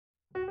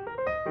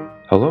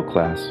Hello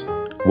class,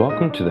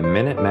 welcome to the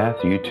Minute Math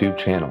YouTube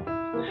channel.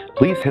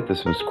 Please hit the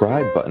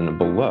subscribe button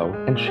below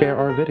and share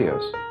our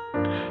videos.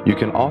 You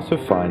can also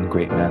find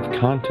great math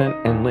content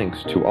and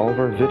links to all of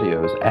our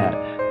videos at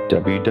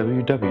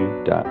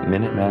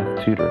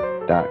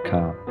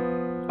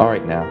www.minutemathtutor.com.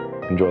 Alright now,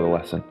 enjoy the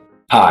lesson.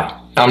 Hi,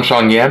 I'm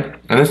Sean Yan,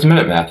 and this is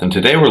Minute Math, and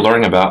today we're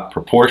learning about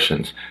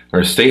proportions,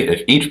 or state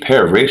if each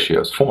pair of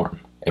ratios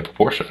form a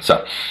proportion.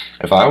 So,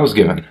 if I was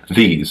given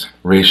these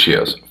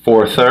ratios,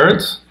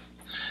 4/3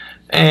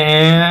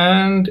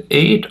 and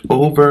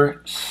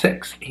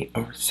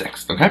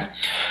 8/6, okay?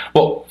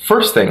 Well,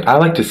 first thing, I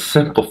like to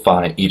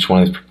simplify each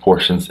one of these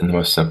proportions in the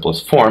most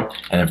simplest form,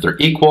 and if they're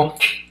equal,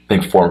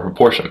 then form a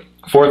proportion.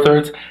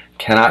 4/3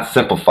 cannot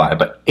simplify,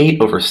 but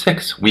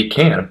 8/6 we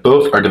can.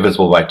 Both are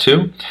divisible by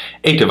 2.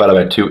 8 divided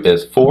by 2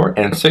 is 4,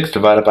 and 6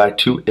 divided by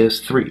 2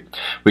 is 3.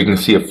 We can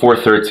see a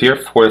 4/3 here,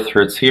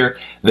 4/3 here.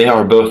 They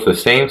are both the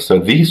same, so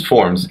these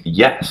forms,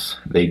 yes,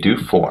 they do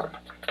form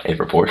a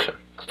proportion.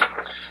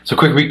 So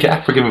quick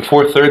recap, we're given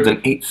 4/3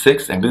 and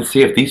 8/6, and we'll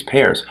see if these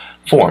pairs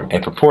form a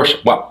proportion.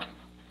 Well,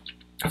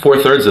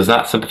 4/3 does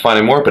not simplify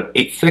anymore, but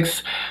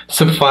 8/6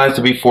 simplifies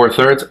to be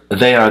 4/3.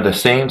 They are the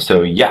same,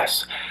 so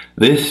yes,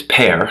 these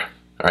pairs,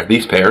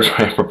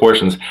 right,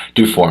 proportions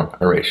do form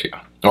a ratio.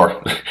 Or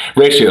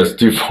ratios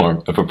do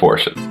form a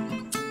proportion.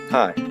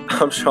 Hi,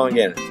 I'm Sean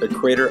Yan, the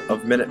creator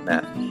of Minute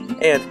Math.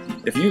 And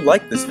if you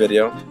like this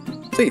video,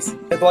 please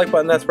hit the like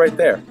button that's right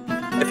there.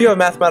 If you have a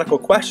mathematical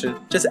question,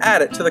 just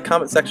add it to the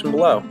comment section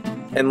below.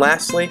 And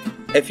lastly,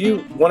 if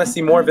you want to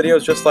see more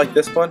videos just like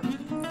this one,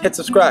 hit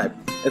subscribe.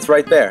 It's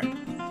right there.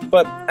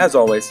 But as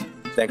always,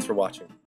 thanks for watching.